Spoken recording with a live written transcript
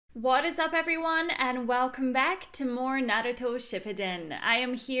What is up everyone, and welcome back to more Naruto Shippuden. I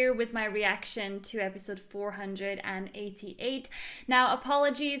am here with my reaction to episode 488. Now,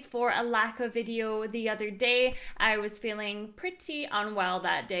 apologies for a lack of video the other day. I was feeling pretty unwell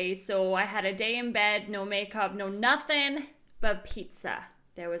that day, so I had a day in bed, no makeup, no nothing but pizza.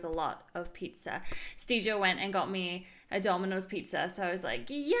 There was a lot of pizza. Stejo went and got me a Domino's pizza, so I was like,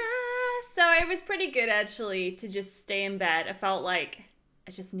 yeah! So it was pretty good actually to just stay in bed. I felt like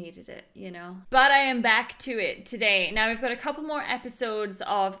I just needed it, you know? But I am back to it today. Now we've got a couple more episodes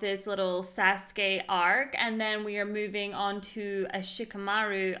of this little Sasuke arc, and then we are moving on to a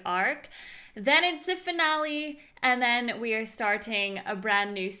Shikamaru arc. Then it's the finale, and then we are starting a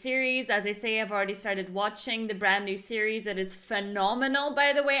brand new series. As I say, I've already started watching the brand new series. It is phenomenal,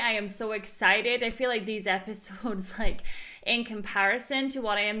 by the way. I am so excited. I feel like these episodes, like, in comparison to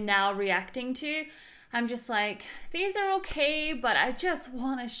what I am now reacting to, I'm just like, these are okay, but I just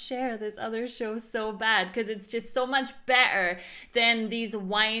want to share this other show so bad because it's just so much better than these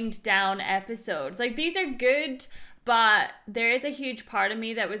wind down episodes. Like, these are good, but there is a huge part of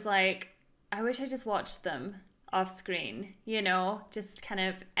me that was like, I wish I just watched them off screen, you know, just kind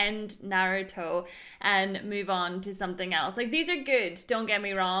of end Naruto and move on to something else. Like, these are good, don't get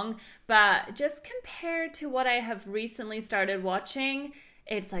me wrong, but just compared to what I have recently started watching,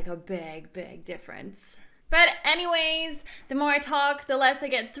 it's like a big difference. But anyways, the more I talk, the less I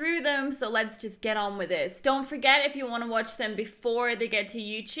get through them, so let's just get on with this. Don't forget, if you want to watch them before they get to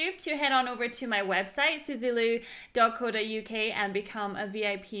YouTube, to head on over to my website, suzylu.co.uk, and become a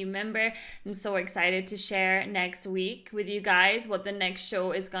VIP member. I'm so excited to share next week with you guys what the next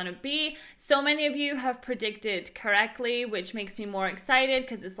show is gonna be. So many of you have predicted correctly, which makes me more excited,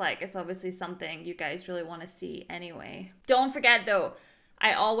 because it's like, it's obviously something you guys really want to see anyway. Don't forget though,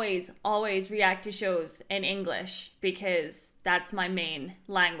 I always react to shows in English because that's my main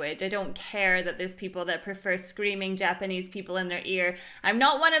language. I don't care that there's people that prefer screaming Japanese people in their ear. I'm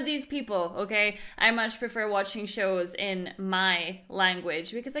not one of these people, okay? I much prefer watching shows in my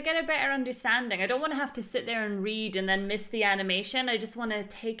language because I get a better understanding. I don't want to have to sit there and read and then miss the animation. I just want to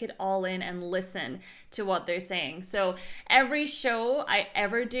take it all in and listen to what they're saying. So every show I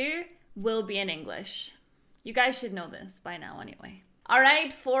ever do will be in English. You guys should know this by now anyway.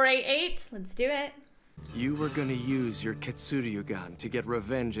 Alright, 488, let's do it. You were gonna use your Ketsuryugan to get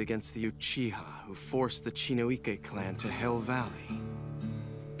revenge against the Uchiha who forced the Chinoike clan to Hell Valley.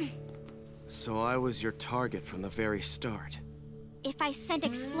 So I was your target from the very start. If I sent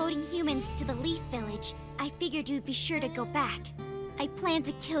exploding humans to the Leaf Village, I figured you'd be sure to go back. I planned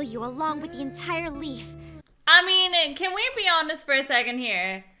to kill you along with the entire Leaf. I mean, can we be honest for a second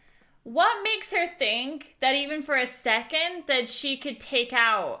here? What makes her think that even for a second that she could take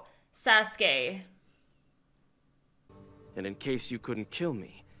out Sasuke? And in case you couldn't kill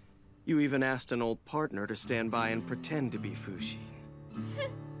me, you even asked an old partner to stand by and pretend to be Fushin.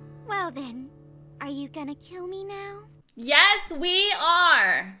 Well then, are you gonna kill me now? Yes, we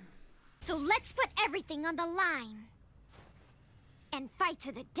are! So let's put everything on the line. And fight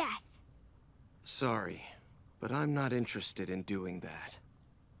to the death. Sorry, but I'm not interested in doing that.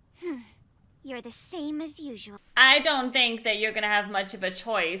 You're the same as usual. I don't think that you're gonna have much of a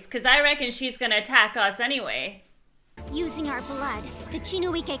choice, because I reckon she's gonna attack us anyway. Using our blood, the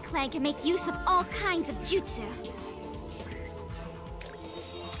Chinoike clan can make use of all kinds of jutsu.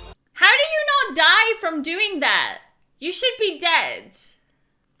 How do you not die from doing that? You should be dead.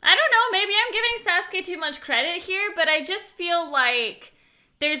 I don't know, maybe I'm giving Sasuke too much credit here, but I just feel like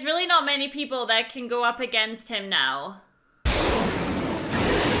there's really not many people that can go up against him now.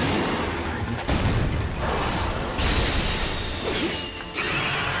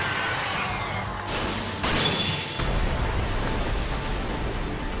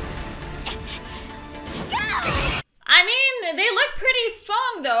 I mean, they look pretty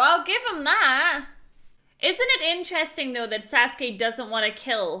strong though, I'll give them that. Isn't it interesting though that Sasuke doesn't want to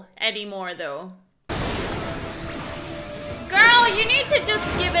kill anymore though? Girl, you need to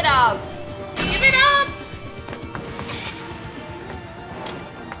just give it up. Give it up!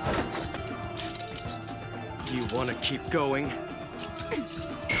 You want to keep going?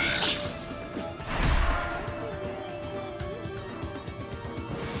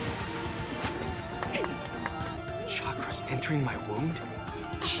 Chakra's entering my wound?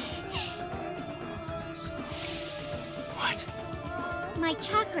 What? My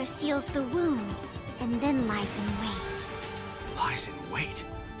chakra seals the wound, and then lies in wait. Lies in wait?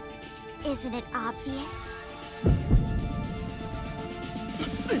 Isn't it obvious?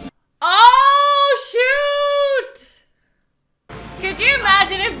 Oh, shoot! Could you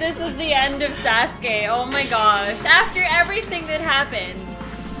imagine if this was the end of Sasuke? Oh my gosh. After everything that happened.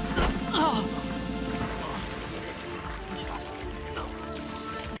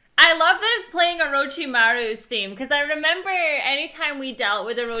 I love that it's playing Orochimaru's theme, because I remember anytime we dealt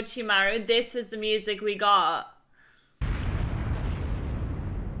with Orochimaru, this was the music we got.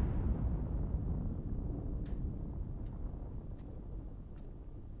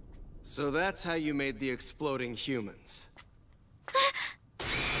 So that's how you made the exploding humans.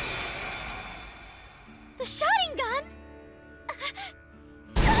 The Sharingan!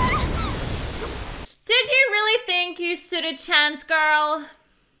 Did you really think you stood a chance, girl?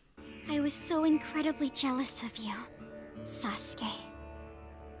 I was so incredibly jealous of you, Sasuke.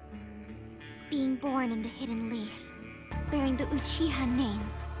 Being born in the Hidden Leaf, bearing the Uchiha name,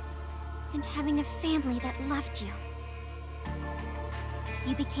 and having a family that loved you.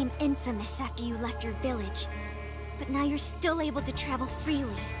 You became infamous after you left your village, but now you're still able to travel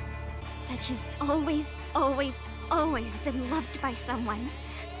freely. That you've always, always, always been loved by someone.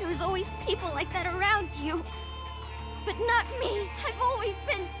 There was always people like that around you. But not me. I've always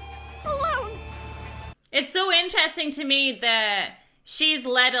been alone. It's so interesting to me that she's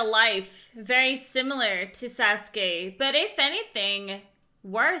led a life very similar to Sasuke, but if anything,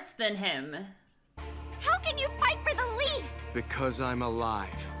 worse than him. How can you fight for the leaf? Because I'm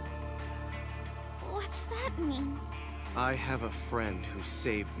alive. What's that mean? I have a friend who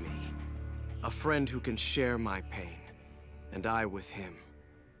saved me. A friend who can share my pain. And I with him.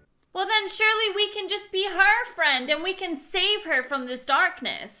 Well then surely we can just be her friend and we can save her from this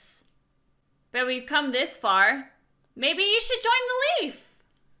darkness. But we've come this far. Maybe you should join the Leaf.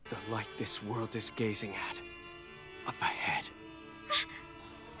 The light this world is gazing at. Up ahead.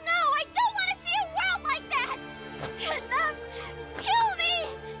 No, I don't want to see a world like that! Enough! Kill me!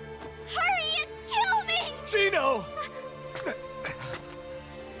 Hurry and kill me! Chino!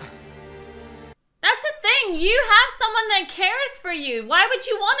 That's the thing, you have someone that cares for you. Why would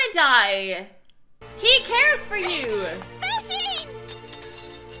you want to die? He cares for you. Fishing!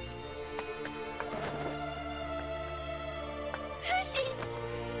 Fishing!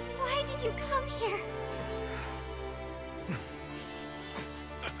 Why did you come here?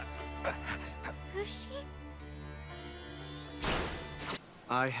 Fishing?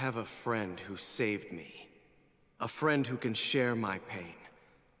 I have a friend who saved me. A friend who can share my pain.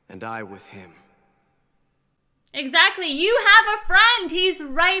 And I with him. Exactly, you have a friend. He's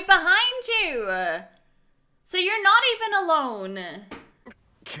right behind you. So you're not even alone.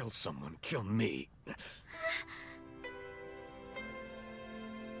 Kill someone, kill me.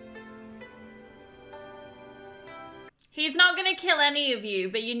 He's not gonna kill any of you,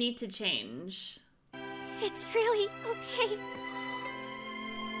 but you need to change. It's really okay.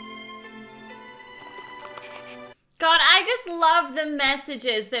 God, I just love the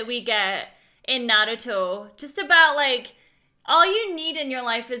messages that we get in Naruto. Just about like, all you need in your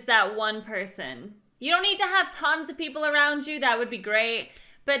life is that one person. You don't need to have tons of people around you, that would be great.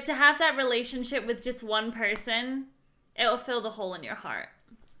 But to have that relationship with just one person, it'll fill the hole in your heart.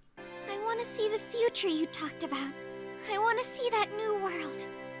 I want to see the future you talked about. I want to see that new world.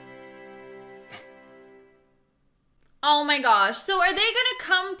 Oh my gosh, so are they gonna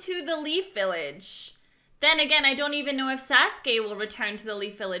come to the Leaf Village? Then again, I don't even know if Sasuke will return to the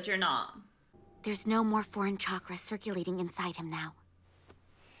Leaf Village or not. There's no more foreign chakra circulating inside him now.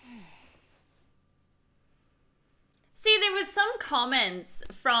 See, there was some comments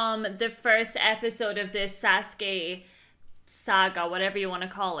from the first episode of this Sasuke saga, whatever you want to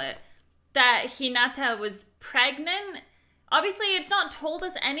call it, that Hinata was pregnant. Obviously, it's not told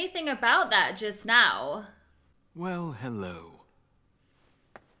us anything about that just now. Well, hello.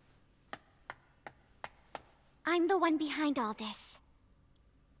 I'm the one behind all this.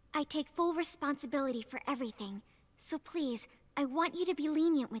 I take full responsibility for everything, so please, I want you to be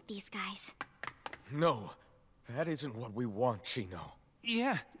lenient with these guys. No, that isn't what we want, Chino.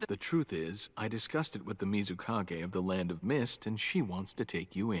 Yeah. The truth is, I discussed it with the Mizukage of the Land of Mist, and she wants to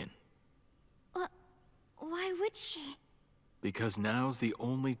take you in. Why would she? Because now's the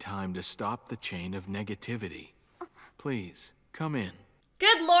only time to stop the chain of negativity. Please, come in.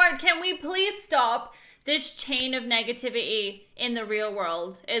 Good Lord, can we please stop this chain of negativity in the real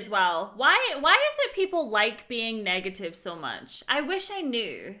world as well? Why is it people like being negative so much? I wish I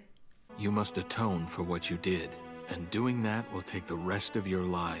knew. You must atone for what you did, and doing that will take the rest of your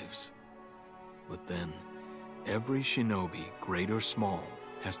lives. But then, every shinobi, great or small,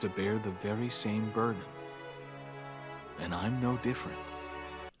 has to bear the very same burden. And I'm no different.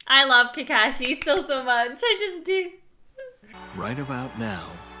 I love Kakashi so much. I just do. Right about now,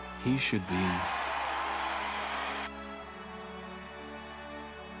 he should be...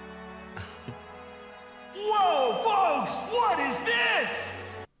 Whoa, folks! What is this?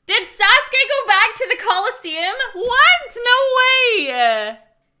 Did Sasuke go back to the Colosseum? What? No way!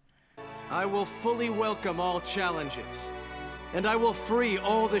 will fully welcome all challenges. And I will free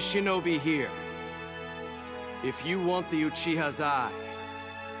all the shinobi here. If you want the Uchiha's eye,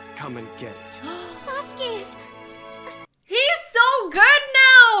 come and get it. Sasuke is... He's so good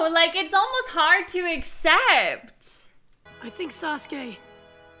now! Like, it's almost hard to accept. I think Sasuke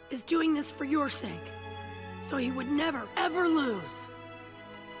is doing this for your sake. So he would never, ever lose.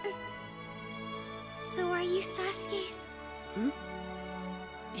 So are you Sasuke's?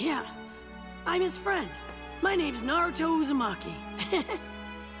 Yeah, I'm his friend. My name's Naruto Uzumaki.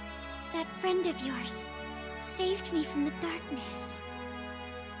 That friend of yours saved me from the darkness.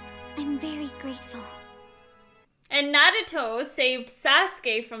 I'm very grateful. And Naruto saved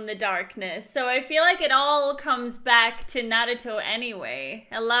Sasuke from the darkness, so I feel like it all comes back to Naruto anyway.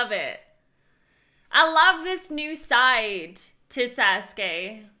 I love it. I love this new side to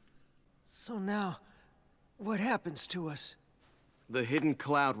Sasuke. So now, what happens to us? The hidden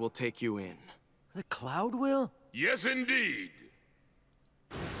cloud will take you in. The cloud will? Yes, indeed.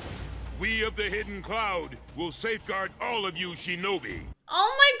 We of the Hidden Cloud will safeguard all of you shinobi.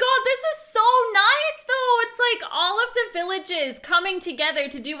 Oh my god, this is so nice though! It's like all of the villages coming together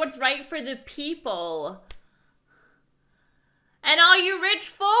to do what's right for the people. And all you rich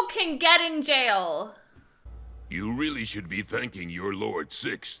folk can get in jail. You really should be thanking your Lord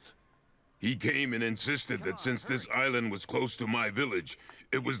Sixth. He came and insisted that since this island was close to my village,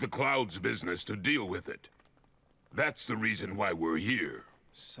 it was the Cloud's business to deal with it. That's the reason why we're here.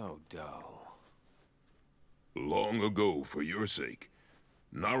 So dull. Long ago, for your sake,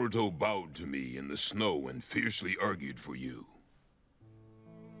 Naruto bowed to me in the snow and fiercely argued for you.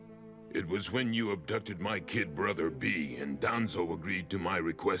 It was when you abducted my kid brother B and Danzo agreed to my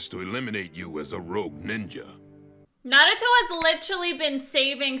request to eliminate you as a rogue ninja. Naruto has literally been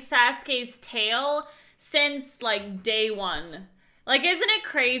saving Sasuke's tail since like day one. Like, isn't it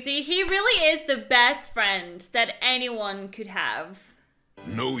crazy? He really is the best friend that anyone could have.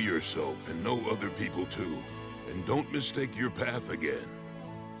 Know yourself and know other people too, and don't mistake your path again.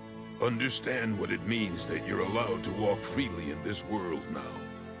 Understand what it means that you're allowed to walk freely in this world now,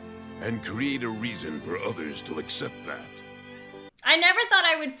 and create a reason for others to accept that. I never thought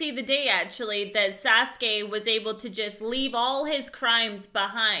I would see the day, actually, that Sasuke was able to just leave all his crimes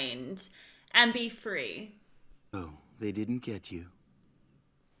behind and be free. Oh, they didn't get you.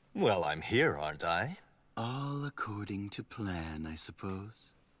 Well, I'm here, aren't I? All according to plan, I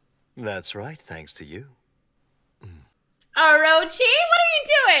suppose. That's right, thanks to you. Orochi, what are you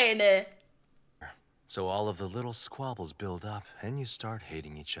doing? So all of the little squabbles build up, and you start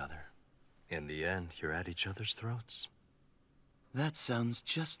hating each other. In the end, you're at each other's throats. That sounds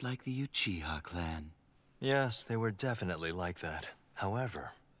just like the Uchiha clan. Yes, they were definitely like that.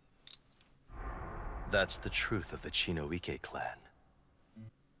 However, that's the truth of the Shinoike clan.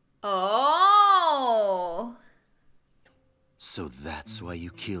 Oh. So that's why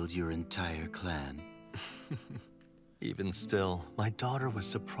you killed your entire clan? Even still, my daughter was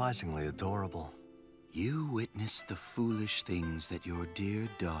surprisingly adorable. You witnessed the foolish things that your dear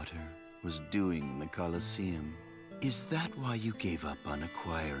daughter was doing in the Colosseum. Is that why you gave up on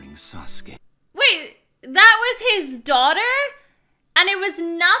acquiring Sasuke? Wait, that was his daughter? And it was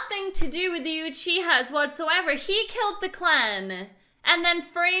nothing to do with the Uchihas whatsoever. He killed the clan and then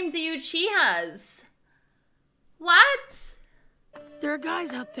framed the Uchihas. What? There are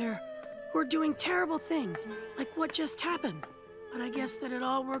guys out there who are doing terrible things, like what just happened. But I guess that it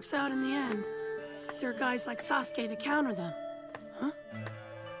all works out in the end, if there are guys like Sasuke to counter them. Huh?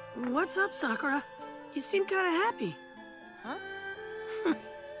 What's up, Sakura? You seem kind of happy. Huh?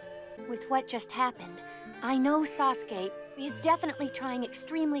 With what just happened, I know Sasuke is definitely trying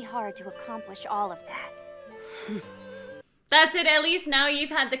extremely hard to accomplish all of that. That's it. At least now you've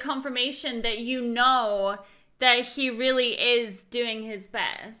had the confirmation that you know that he really is doing his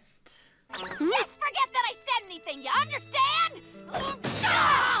best. Just forget that I said anything, you understand?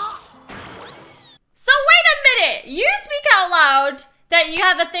 So wait a minute! You speak out loud that you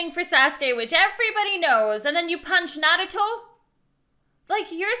have a thing for Sasuke, which everybody knows, and then you punch Naruto?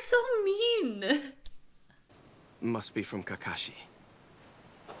 Like, you're so mean. Must be from Kakashi.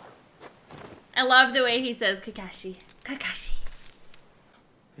 I love the way he says Kakashi. Kakashi.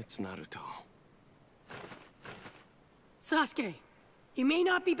 It's Naruto. Sasuke, you may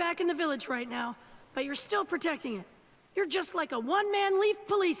not be back in the village right now, but you're still protecting it. You're just like a one-man leaf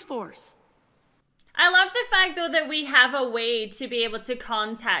police force. I love the fact, though, that we have a way to be able to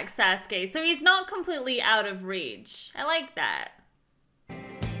contact Sasuke, so he's not completely out of reach. I like that.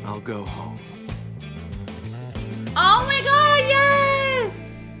 I'll go home. Oh my god, yes!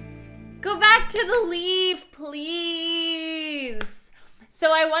 Go back to the leaf, please.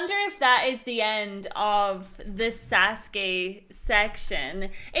 So I wonder if that is the end of the Sasuke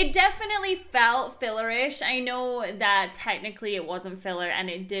section. It definitely felt fillerish. I know that technically it wasn't filler and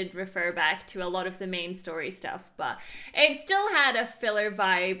it did refer back to a lot of the main story stuff, but it still had a filler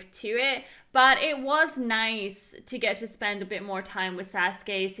vibe to it. But it was nice to get to spend a bit more time with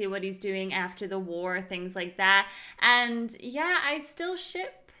Sasuke, see what he's doing after the war, things like that. And yeah, I still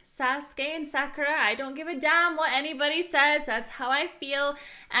ship Sasuke and Sakura. I don't give a damn what anybody says. That's how I feel.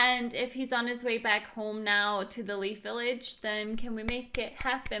 And if he's on his way back home now to the Leaf Village, then can we make it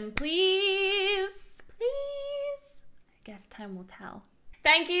happen, please? Please? I guess time will tell.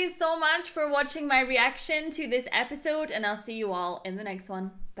 Thank you so much for watching my reaction to this episode, and I'll see you all in the next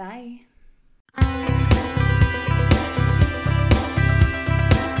one. Bye.